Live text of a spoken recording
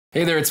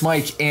Hey there, it's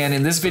Mike, and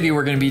in this video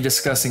we're going to be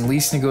discussing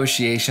lease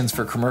negotiations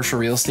for commercial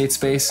real estate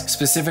space.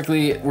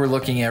 Specifically, we're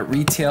looking at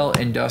retail,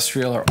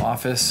 industrial, or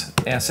office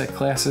asset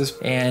classes.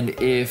 And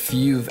if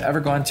you've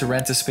ever gone to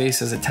rent a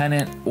space as a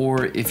tenant,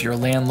 or if you're a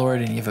landlord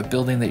and you have a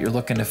building that you're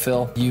looking to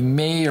fill, you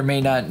may or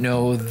may not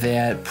know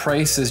that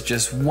price is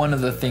just one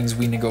of the things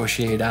we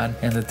negotiate on,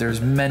 and that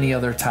there's many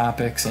other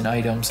topics and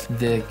items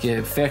that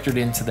get factored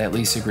into that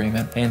lease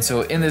agreement. And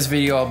so in this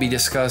video, I'll be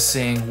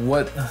discussing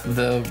what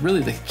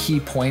the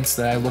key points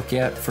that I look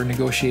at for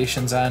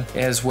negotiations on,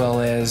 as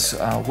well as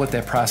what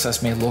that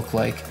process may look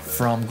like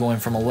from going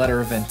from a letter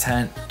of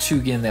intent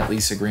to getting that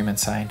lease agreement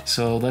signed.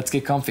 So let's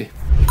get comfy.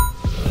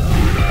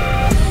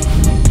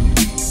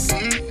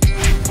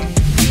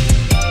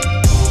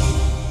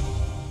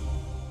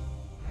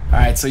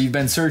 Alright, so you've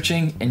been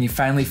searching and you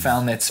finally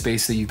found that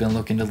space that you've been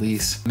looking to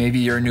lease. Maybe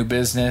you're a new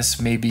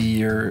business, maybe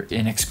you're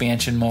in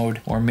expansion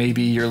mode, or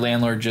maybe your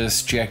landlord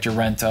just jacked your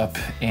rent up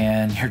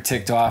and you're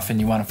ticked off and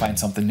you want to find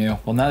something new.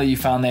 Well, now that you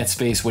found that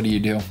space, what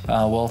do?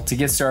 Well, to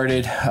get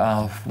started,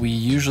 we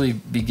usually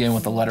begin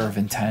with a letter of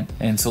intent.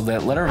 And so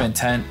that letter of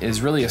intent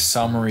is really a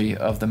summary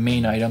of the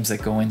main items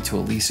that go into a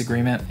lease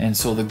agreement. And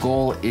so the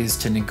goal is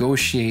to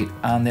negotiate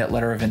on that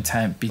letter of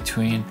intent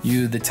between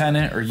you, the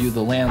tenant, or you,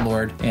 the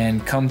landlord,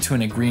 and come to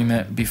an agreement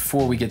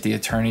before we get the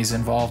attorneys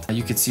involved.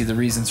 You could see the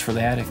reasons for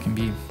that. It can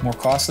be more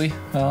costly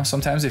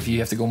sometimes if you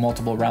have to go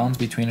multiple rounds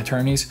between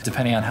attorneys,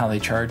 depending on how they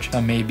charge.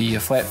 Some may be a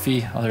flat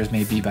fee, others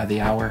may be by the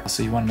hour.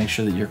 So you want to make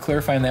sure that you're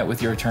clarifying that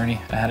with your attorney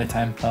ahead of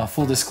time.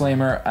 Full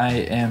disclaimer, I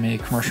am a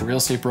commercial real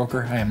estate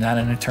broker. I am not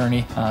an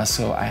attorney.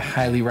 So I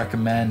highly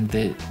recommend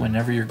that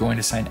whenever you're going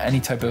to sign any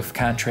type of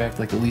contract,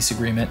 like a lease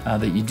agreement,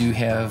 that you do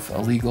have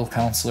a legal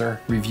counselor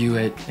review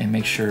it and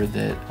make sure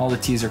that all the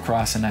T's are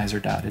crossed and I's are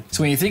dotted.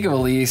 So when you think of a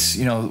lease,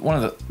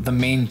 one of the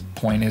main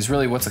point is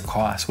really what's the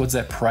cost? What's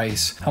that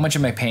price? How much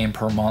am I paying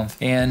per month?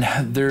 And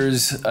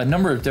there's a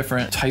number of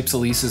different types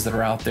of leases that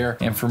are out there.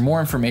 And for more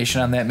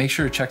information on that, make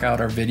sure to check out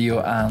our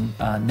video on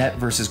net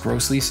versus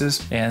gross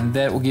leases. And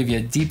that will give you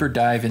a deeper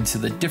dive into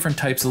the different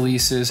types of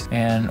leases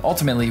and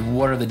ultimately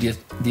what are the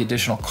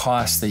additional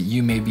costs that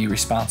you may be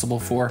responsible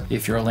for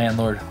if you're a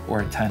landlord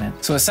or a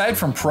tenant. So aside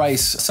from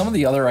price, some of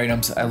the other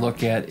items I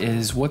look at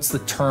is what's the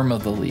term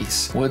of the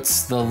lease?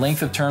 What's the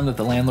length of term that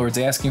the landlord's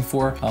asking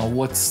for?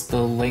 What's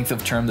the length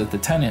of term that the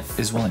tenant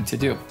is willing to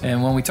do?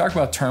 And when we talk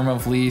about term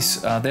of lease,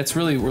 that's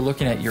really, we're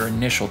looking at your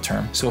initial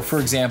term. So for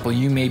example,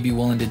 you may be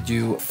willing to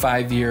do a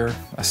 5-year,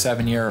 a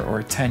 7-year, or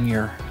a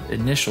 10-year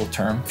initial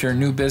term. If you're a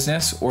new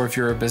business, or if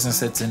you're a business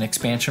that's in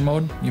expansion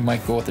mode, you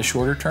might go with a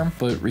shorter term,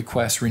 but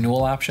request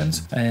renewal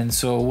options. And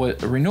so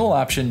what a renewal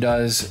option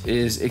does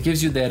is it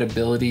gives you that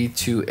ability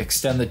to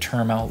extend the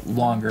term out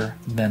longer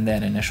than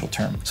that initial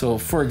term. So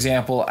for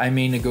example, I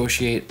may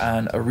negotiate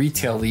on a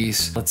retail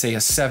lease, let's say a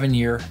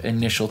 7-year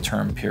initial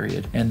term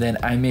period, and then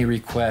I may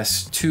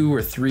request 2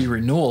 or 3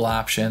 renewal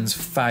options,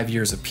 5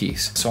 years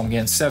apiece. So I'm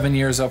getting 7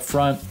 years up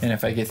front, and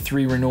if I get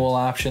 3 renewal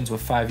options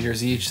with 5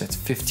 years each, that's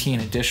 15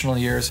 additional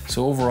years.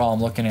 So overall,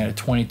 I'm looking at a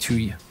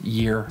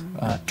 22-year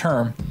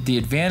term. The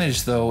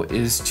advantage though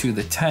is to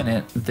the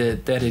tenant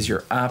that is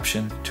your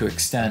option to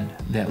extend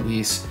that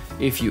lease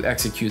if you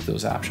execute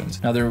those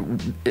options. Now there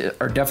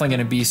are definitely going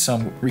to be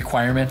some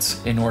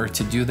requirements in order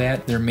to do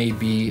that. There may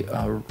be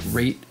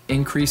rate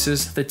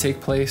increases that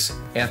take place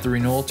at the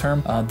renewal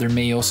term. There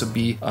may also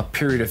be a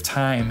period of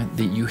time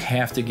that you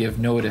have to give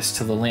notice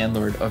to the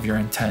landlord of your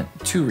intent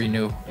to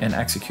renew and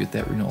execute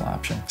that renewal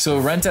option. So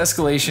rent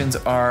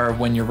escalations are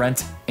when your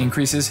rent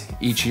increases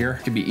each year.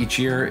 It could be each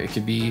year, it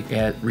could be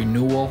at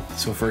renewal.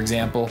 So for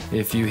example,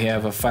 if you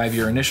have a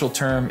 5-year initial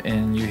term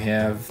and you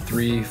have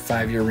 3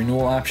 5-year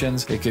renewal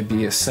options, it could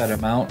be a set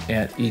amount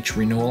at each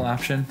renewal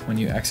option when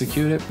you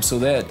execute it. So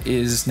that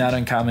is not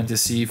uncommon to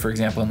see, for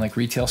example, in like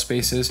retail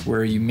spaces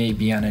where you may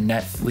be on a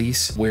net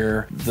lease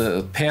where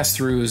the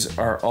pass-throughs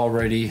are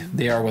already,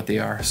 they are what they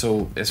are.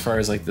 So as far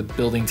as like the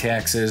building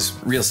taxes,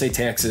 real estate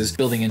taxes,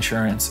 building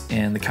insurance,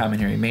 and the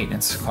common area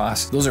maintenance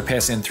costs, those are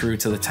passing through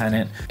to the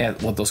tenant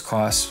at what those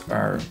costs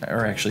are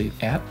actually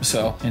at.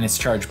 So, and it's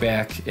charged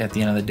back at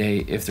the end of the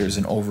day if there's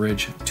an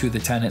overage to the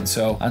tenant.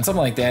 So on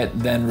something like that,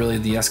 then really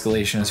the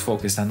escalation is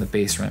focused on the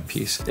base rent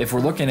piece. If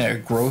we're looking at a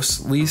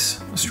gross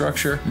lease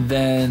structure,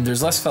 then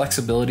there's less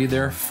flexibility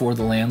there for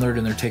the landlord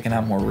and they're taking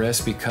on more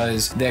risk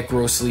because that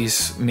gross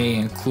lease may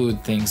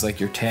include things like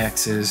your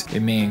taxes, it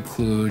may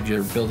include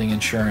your building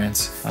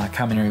insurance,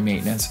 common area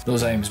maintenance.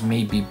 Those items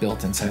may be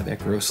built inside that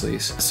gross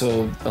lease.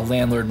 So a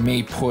landlord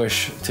may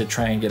push to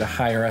try and get a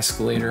higher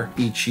escalator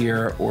each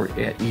year or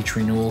at each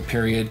renewal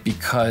period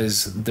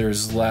because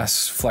there's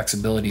less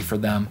flexibility for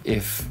them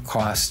if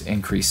costs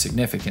increase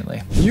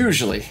significantly.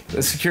 Usually,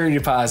 the security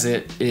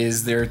deposit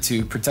is there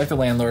to protect the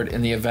landlord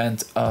in the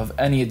event of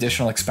any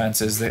additional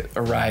expenses that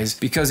arise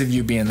because of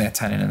you being that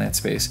tenant in that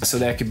space. So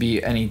that could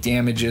be any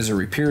damages or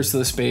repairs to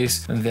the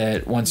space,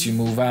 that once you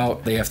move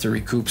out, they have to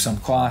recoup some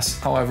costs.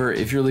 However,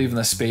 if you're leaving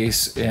the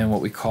space in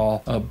what we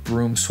call a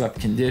broom swept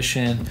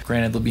condition,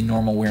 granted there'll be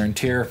normal wear and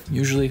tear,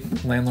 usually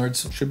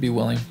landlords should be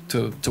willing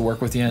to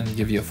work with you and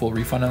give you a full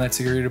refund on that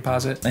security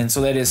deposit. And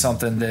so that is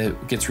something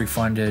that gets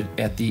refunded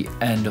at the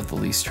end of the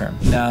lease term.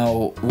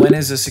 Now, when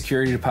is a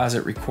security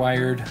deposit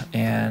required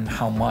and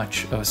how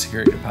much of a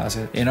security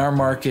deposit? In our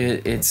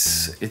market,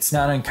 it's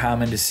not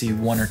uncommon to see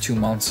 1 or 2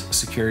 months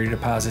security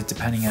deposit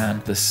depending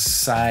on the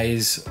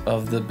size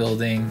of the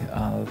building,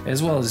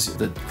 as well as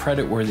the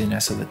credit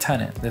worthiness of the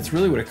tenant. That's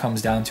really what it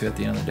comes down to at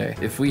the end of the day.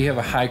 If we have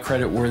a high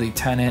credit worthy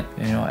tenant,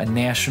 a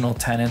national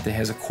tenant that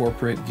has a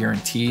corporate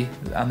guarantee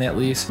on that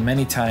lease,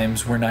 many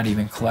times we're not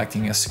even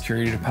collecting a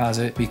security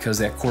deposit because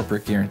that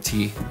corporate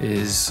guarantee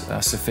is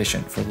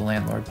sufficient for the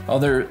landlord.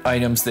 Other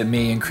items that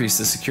may increase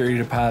the security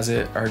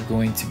deposit are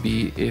going to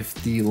be if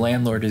the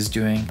landlord is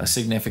doing a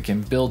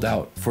significant build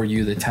out for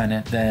you, the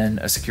tenant, then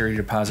a security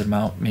deposit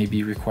amount may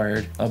be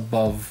required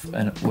above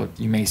what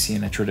you may see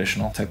in a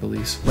traditional type of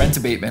lease. Rent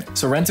abatement.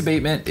 So rent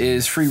abatement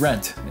is free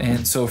rent.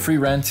 And so free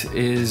rent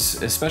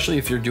is, especially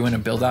if you're doing a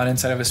build out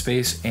inside of a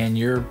space and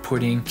you're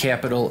putting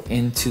capital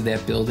into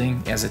that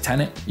building as a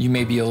tenant, you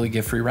may be able to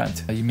get free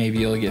rent. You may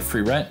be able to get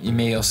free rent. You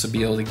may also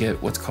be able to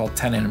get what's called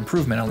tenant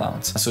improvement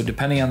allowance. So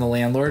depending on the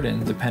landlord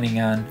and depending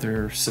on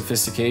their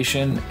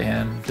sophistication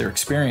and their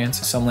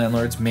experience, some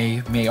landlords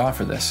may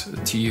offer this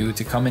to you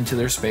to come into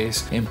their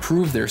space,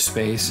 improve their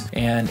space,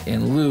 and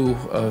in lieu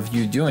of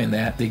you doing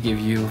that, they give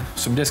you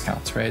some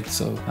discounts, right?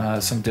 So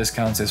some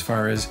discounts as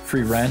far as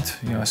free rent,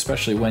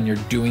 especially when you're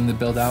doing the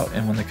build out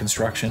and when the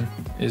construction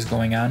is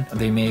going on.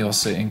 They may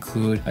also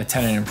include a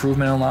tenant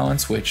improvement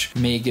allowance, which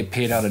may get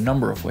paid out a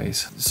number of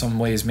ways. Some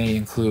ways may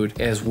include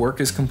as work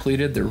is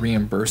completed, they're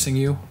reimbursing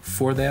you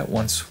for that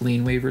once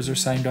lien waivers are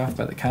signed off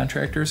by the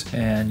contractors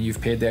and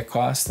you've paid that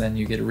cost, then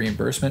you get a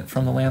reimbursement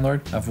from the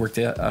landlord. I've worked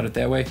out it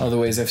that way. Other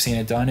ways I've seen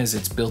it done is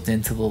it's built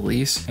into the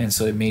lease, and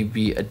so it may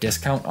be a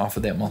discount off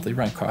of that monthly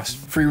rent cost.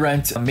 Free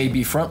rent may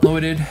be front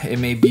loaded, it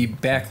may be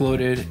back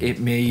loaded, it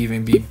may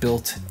even be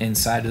built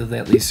inside of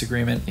that lease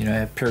agreement,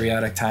 at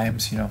periodic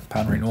times,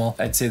 upon renewal.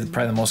 I'd say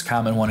probably the most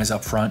common one is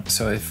up front.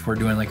 So if we're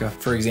doing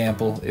for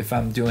example, if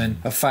I'm doing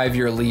a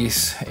 5-year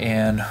lease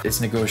and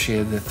it's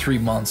negotiated that 3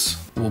 months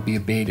will be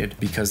abated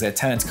because that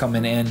tenant's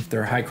coming in,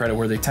 they're a high credit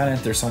worthy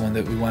tenant, they're someone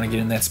that we want to get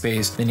in that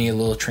space, they need a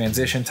little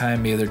transition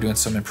time, maybe they're doing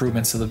some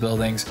improvements to the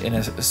buildings.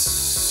 In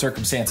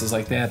circumstances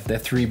like that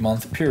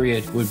 3-month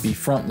period would be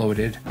front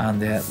loaded on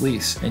that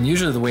lease. And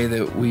usually the way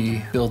that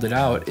we build it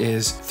out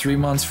is 3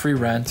 months free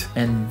rent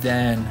and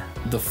then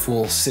the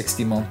full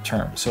 60-month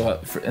term.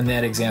 So in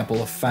that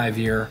example, a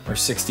 5-year or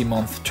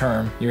 60-month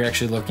term, you're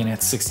actually looking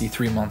at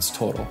 63 months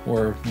total.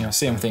 Or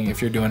same thing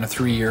if you're doing a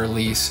 3-year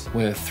lease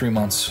with 3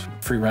 months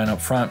free rent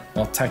up front.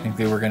 Well,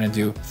 technically we're going to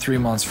do 3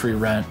 months free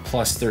rent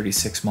plus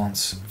 36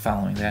 months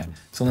following that.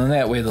 So then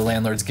that way the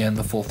landlord's getting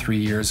the full 3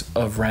 years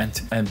of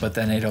rent, but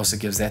then it also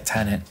gives that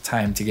tenant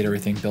time to get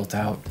everything built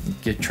out,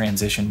 get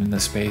transitioned in the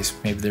space,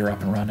 maybe they're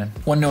up and running.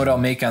 One note I'll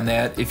make on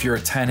that, if you're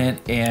a tenant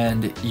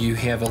and you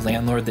have a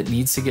landlord that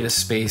needs to get a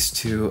space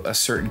to a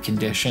certain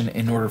condition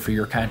in order for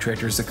your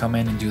contractors to come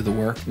in and do the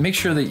work, make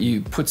sure that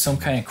you put some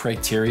kind of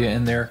criteria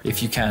in there,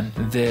 if you can,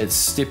 that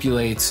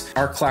stipulates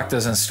our clock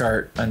doesn't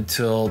start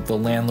until the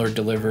landlord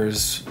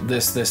delivers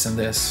this, and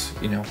this,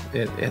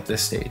 at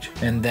this stage.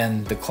 And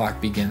then the clock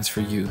begins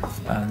for you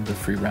on the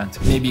free rent.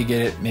 Maybe you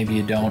get it, maybe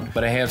you don't,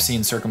 but I have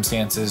seen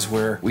circumstances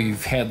where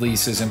we've had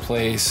leases in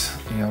place,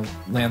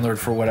 landlord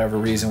for whatever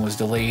reason was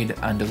delayed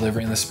on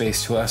delivering the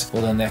space to us.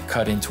 Well, then that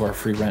cut into our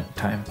free rent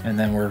time, and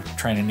then we're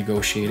trying to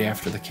negotiate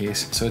after the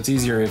case. So it's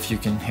easier if you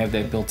can have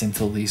that built into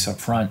the lease up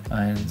front,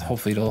 and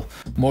hopefully it'll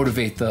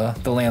motivate the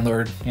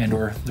landlord and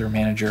or their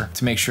manager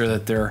to make sure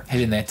that they're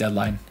hitting that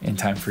deadline in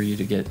time for you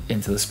to get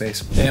into the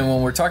space. And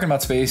when we're talking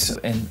about space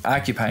and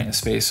occupying a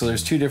space, so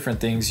there's two different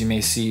things you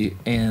may see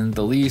in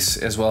the lease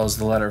as well as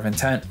the letter of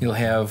intent. You'll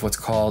have what's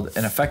called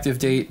an effective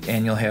date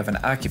and you'll have an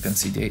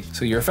occupancy date.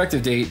 So your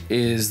effective date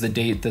is the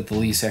date that the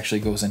lease actually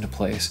goes into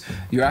place.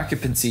 Your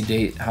occupancy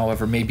date,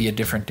 however, may be a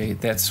different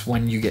date. That's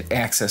when you get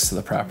access to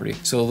the property.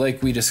 So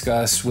like we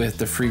discussed with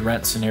the free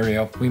rent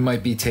scenario, we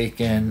might be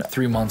taking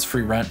 3 months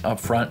free rent up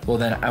front. Well,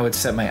 then I would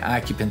set my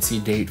occupancy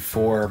date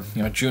for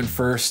June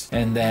 1st,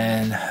 and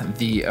then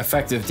the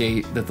effective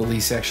date that the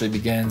lease actually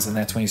begins, and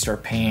that's when you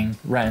start paying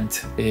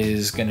rent,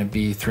 is going to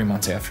be 3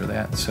 months after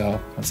that. So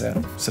what's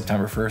that?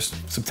 September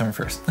 1st. September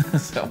 1st.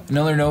 So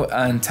another note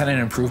on tenant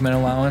improvement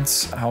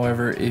allowance.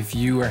 However, if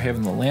you are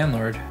having the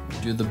landlord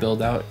do the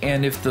build out,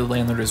 and if the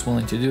landlord is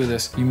willing to do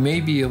this, you may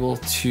be able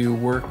to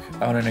work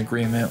out an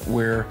agreement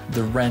where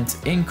the rent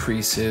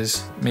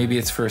increases. Maybe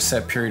it's for a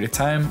set period of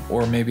time,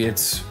 or maybe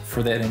it's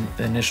for that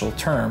initial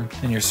term,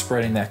 and you're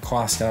spreading that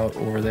cost out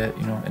over that,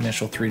 you know,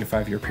 initial 3 to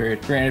 5 year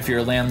period. Granted, if you're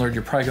a landlord,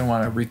 you're probably gonna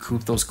wanna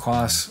recoup those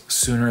costs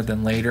sooner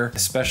than later,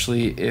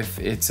 especially if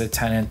it's a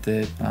tenant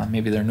that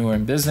maybe they're newer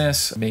in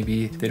business,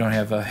 maybe they don't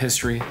have a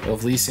history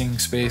of leasing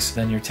space,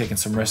 then you're taking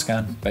some risk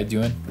on by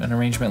doing an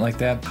arrangement like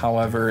that.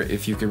 However,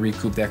 if you could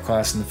recoup that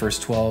cost in the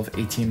first 12,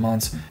 18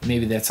 months,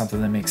 maybe that's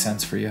something that makes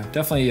sense for you.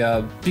 Definitely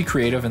be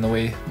creative in the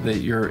way that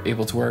you're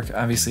able to work.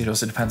 Obviously, it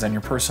also depends on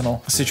your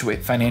personal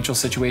financial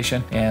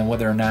situation and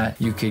whether or not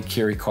you could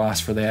carry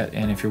costs for that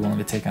and if you're willing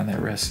to take on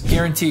that risk.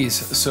 Guarantees.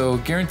 So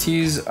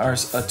guarantees are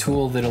a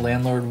tool that a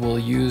landlord will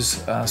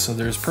use. So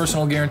there's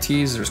personal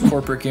guarantees, there's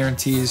corporate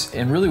guarantees,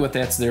 and really what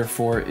that's there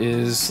for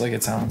is, like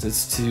it sounds,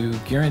 it's to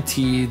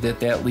guarantee that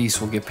that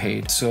lease will get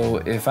paid. So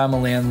if I'm a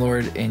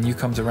landlord and you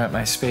come to rent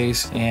my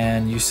space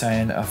and you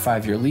sign a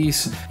 5-year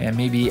lease, and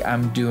maybe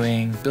I'm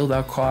doing build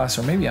out costs,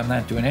 or maybe I'm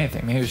not doing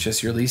anything, maybe it's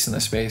just you're leasing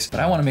the space, but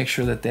I want to make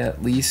sure that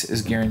that lease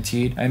is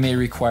guaranteed, I may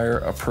require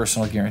a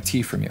personal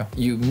guarantee from you.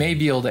 You may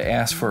be able to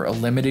ask for a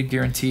limited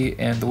guarantee,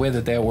 and the way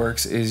that that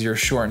works is you're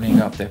shortening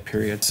up that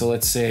period. So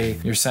let's say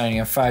you're signing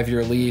a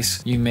 5-year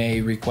lease, you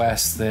may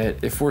request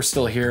that if we're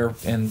still here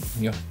in,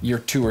 you know, year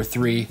 2 or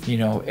 3, you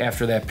know,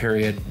 after that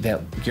period,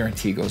 that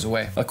guarantee goes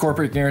away. A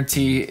corporate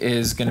guarantee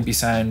is going to be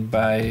signed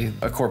by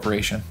a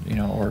corporation, you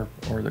know,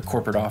 or the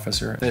corporate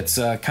officer. That's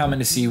common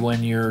to see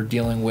when you're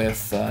dealing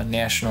with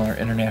national or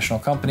international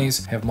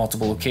companies, have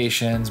multiple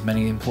locations,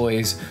 many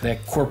employees.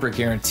 That corporate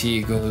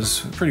guarantee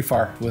goes pretty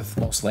far with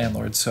most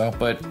landlords. So,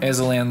 but as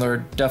a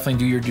landlord, definitely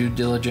do your due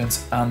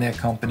diligence on that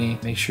company.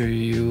 Make sure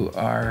you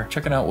are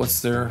checking out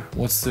what's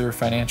their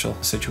financial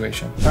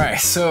situation. All right,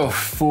 so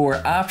for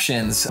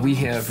options, we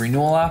have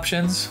renewal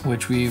options,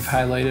 which we've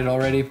highlighted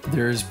already.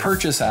 There's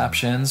purchase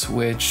options,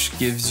 which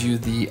gives you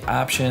the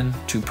option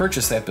to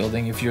purchase that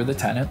building if you're the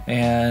tenant.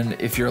 And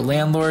if you're a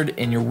landlord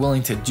and you're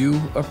willing to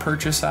do a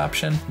purchase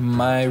option,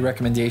 my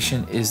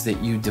recommendation is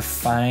that you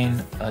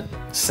define a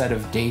set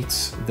of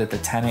dates that the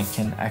tenant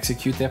can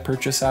execute that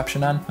purchase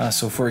option on.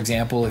 So for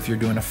example, if you're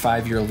doing a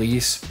 5-year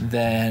lease,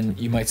 then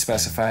you might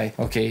specify,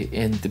 okay,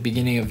 in the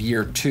beginning of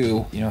year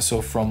 2, you know,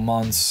 so from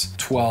months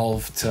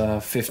 12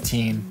 to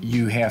 15,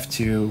 you have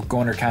to go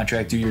under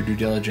contract, do your due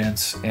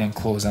diligence, and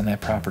close on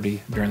that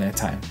property during that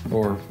time,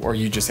 or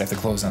you just have to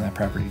close on that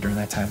property during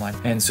that timeline.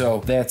 And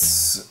so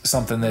that's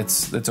something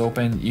that's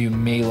open. You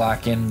may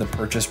lock in the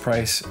purchase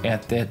price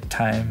at that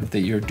time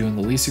that you're doing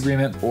the lease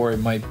agreement, or it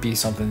might be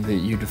something that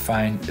you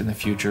define in the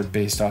future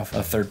based off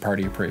a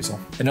third-party appraisal.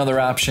 Another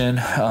option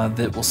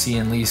that we'll see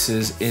in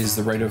leases is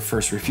the right of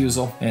first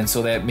refusal, and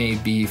so that may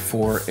be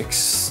for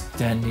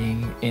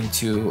extending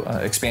into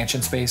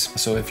expansion space.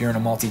 So if you're in a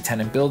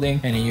multi-tenant building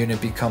and a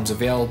unit becomes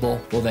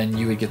available, well then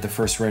you would get the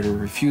first right of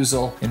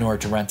refusal in order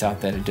to rent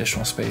out that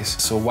additional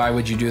space. So why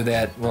would you do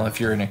that? Well, if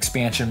you're in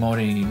expansion mode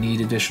and you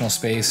need additional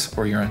space,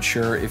 or you're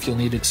unsure if you'll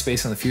need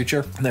space in the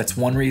future, that's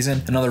one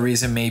reason. Another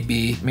reason may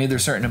be maybe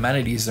there's certain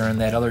amenities that are in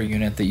that other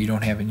unit that you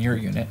don't have in your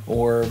unit,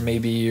 or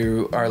maybe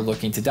you are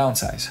looking to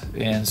downsize.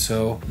 And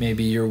so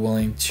maybe you're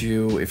willing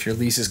to, if your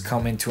lease is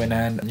coming to an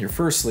end on your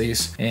first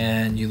lease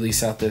and you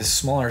lease out this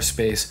smaller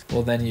space,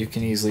 well then you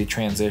can easily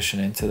transition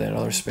into that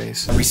other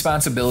space.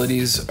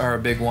 Responsibilities are a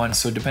big one.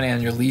 So depending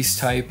on your lease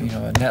type, you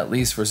know, a net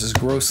lease versus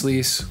gross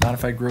lease,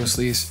 modified gross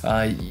lease,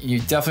 you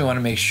definitely want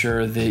to make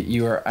sure that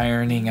you are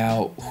ironing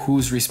out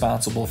who's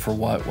responsible for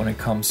what when it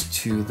comes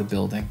to the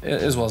building,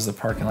 as well as the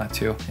parking lot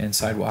too, and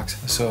sidewalks.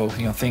 So,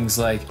 you know, things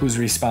like who's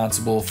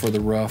responsible for the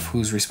roof,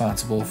 who's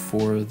responsible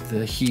for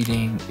the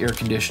heating, air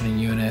conditioning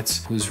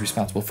units, who's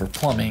responsible for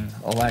plumbing,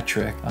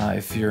 electric,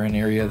 if you're in an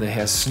area that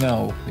has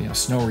snow, you know,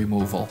 snow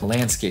removal,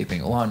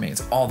 landscaping, lawn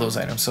maintenance, all those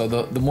items. So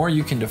the more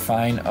you can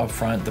define up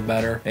front, the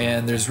better.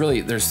 And there's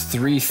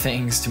 3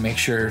 things to make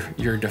sure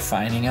you're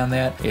defining on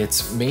that.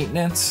 It's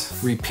maintenance,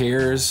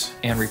 repairs,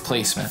 and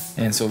replacement.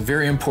 And so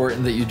very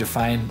important that you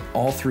define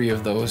all 3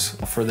 of those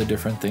for the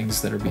different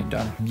things that are being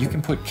done. You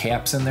can put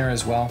caps in there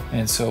as well.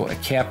 And so a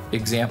cap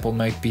example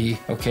might be,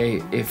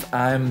 okay, if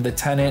I'm the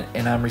tenant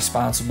and I'm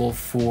responsible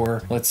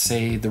for, let's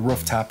say, the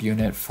rooftop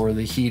unit for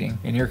the heating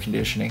and air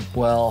conditioning,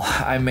 well,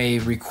 I may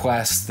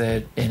request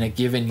that in a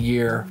given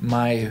year,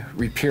 my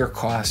repair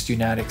costs do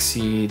not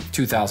exceed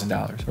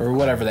 $2,000 or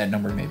whatever that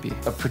number may be.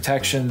 A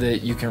protection that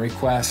you can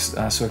request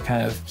so it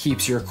kind of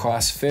keeps your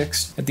costs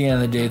fixed. At the end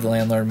of the day, the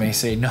landlord may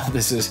say, no,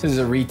 this is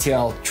a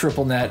retail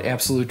triple net,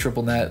 absolute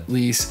triple net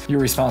lease. You're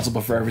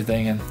responsible for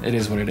everything, and it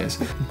is what it is.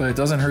 But it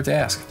doesn't hurt to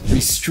ask.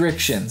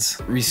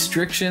 Restrictions.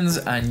 Restrictions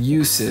on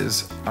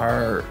uses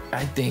are,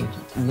 I think,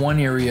 one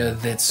area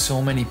that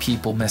so many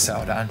people miss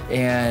out on.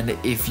 And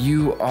if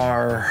you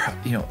are,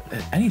 you know,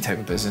 any type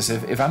of business,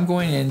 if I'm going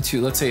going into,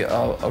 let's say,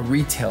 a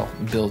retail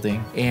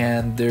building,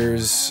 and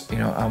there's,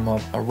 I'm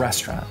a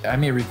restaurant, I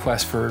may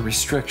request for a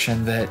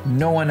restriction that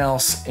no one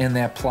else in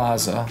that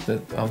plaza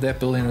of that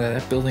building that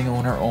that building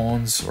owner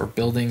owns, or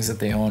buildings that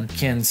they own,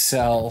 can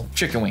sell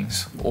chicken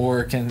wings,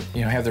 or can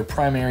have their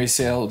primary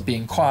sale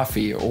being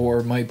coffee,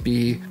 or might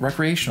be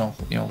recreational,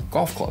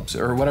 golf clubs,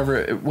 or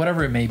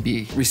whatever it may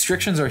be.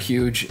 Restrictions are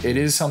huge. It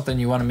is something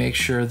you want to make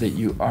sure that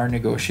you are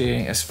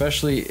negotiating,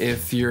 especially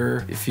if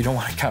you don't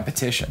want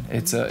competition.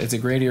 It's a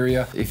great area.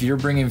 If you're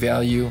bringing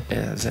value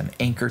as an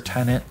anchor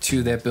tenant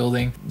to that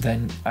building,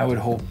 then I would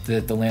hope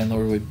that the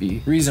landlord would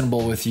be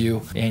reasonable with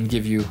you and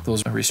give you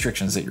those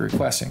restrictions that you're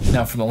requesting.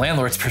 Now, from the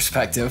landlord's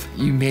perspective,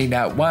 you may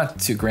not want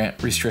to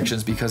grant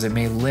restrictions because it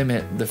may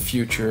limit the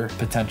future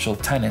potential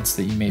tenants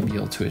that you may be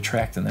able to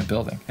attract in that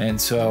building. And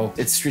so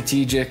it's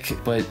strategic,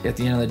 but at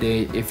the end of the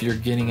day, if you're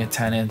getting a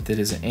tenant that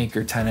is an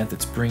anchor tenant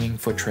that's bringing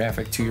foot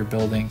traffic to your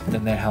building,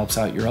 then that helps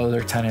out your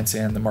other tenants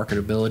and the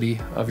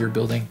marketability of your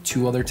building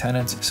to other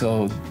tenants.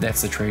 So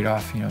that's the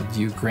trade-off.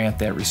 Do you grant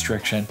that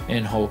restriction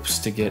in hopes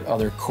to get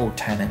other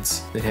co-tenants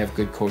that have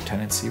good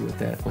co-tenancy with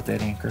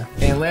that anchor?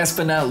 And last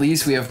but not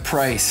least, we have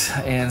price.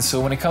 And so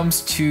when it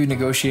comes to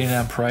negotiating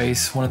on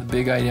price, one of the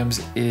big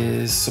items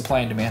is supply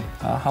and demand.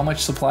 How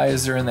much supply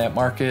is there in that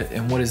market,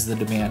 and what is the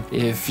demand?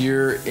 If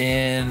you're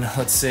in,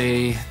 let's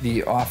say,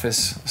 the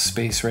office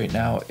space right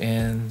now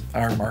in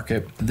our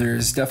market,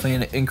 there's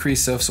definitely an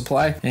increase of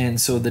supply, and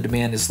so the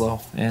demand is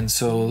low, and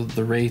so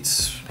the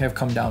rates have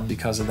come down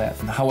because of that.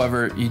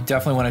 However, you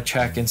definitely want to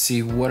check and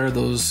see what are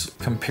those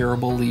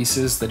comparable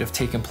leases that have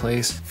taken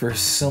place for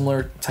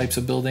similar types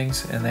of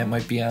buildings, and that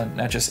might be on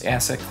not just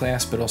asset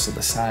class, but also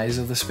the size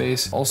of the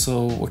space.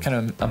 Also, what kind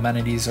of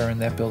amenities are in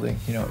that building?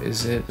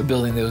 Is it a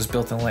building that was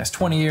built in the last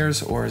 20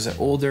 years, or is it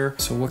older?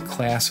 So what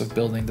class of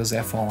building does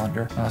that fall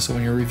under? So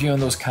when you're reviewing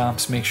those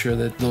comps, make sure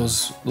that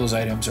those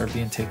items are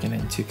being taken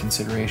into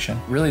consideration.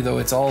 Really though,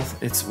 it's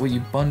what you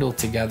bundle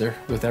together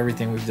with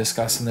everything we've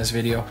discussed in this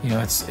video.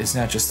 It's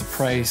not just the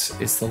price,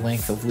 it's the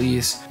length of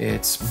lease,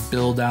 it's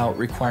build out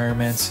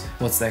requirements.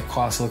 What's that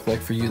cost look like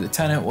for you, the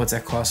tenant? What's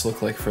that cost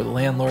look like for the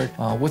landlord?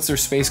 What's their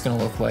space going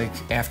to look like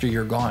after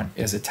you're gone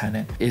as a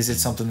tenant? Is it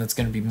something that's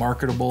going to be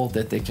marketable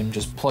that they can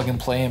just plug and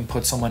play and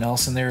put someone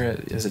else in there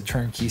as a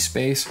turnkey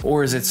space?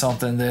 Or is it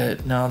something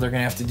that no, they're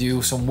going to have to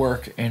do some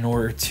work in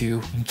order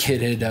to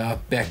get it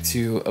back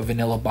to a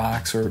vanilla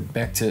box, or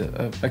back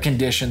to a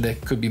condition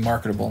that could be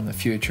marketable in the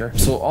future?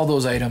 So all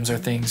those items are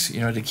things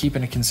to keep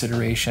into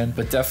consideration,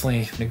 but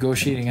definitely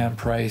negotiating on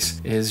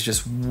price is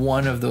just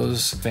one of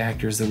those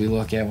factors that we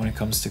look at when it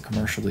comes to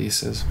commercial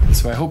leases.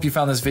 So I hope you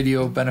found this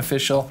video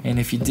beneficial, and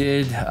if you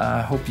did,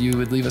 I hope you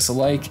would leave us a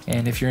like,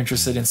 and if you're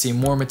interested in seeing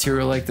more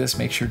material like this,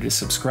 make sure to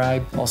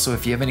subscribe. Also,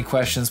 if you have any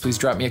questions, please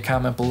drop me a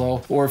comment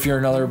below, or if you're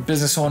another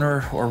business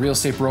owner or real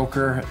estate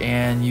broker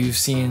and you've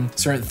seen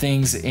certain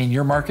things in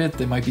your market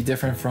that might be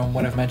different from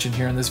what I've mentioned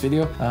here in this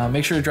video,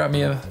 make sure to drop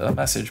me a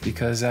message,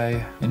 because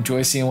I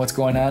enjoy seeing what's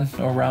going on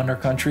around our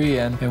country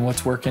and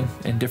what's working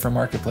in different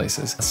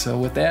marketplaces. So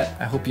with that,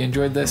 I hope you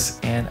enjoyed this,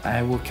 and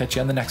I will catch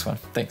you on the next one.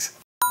 Thanks.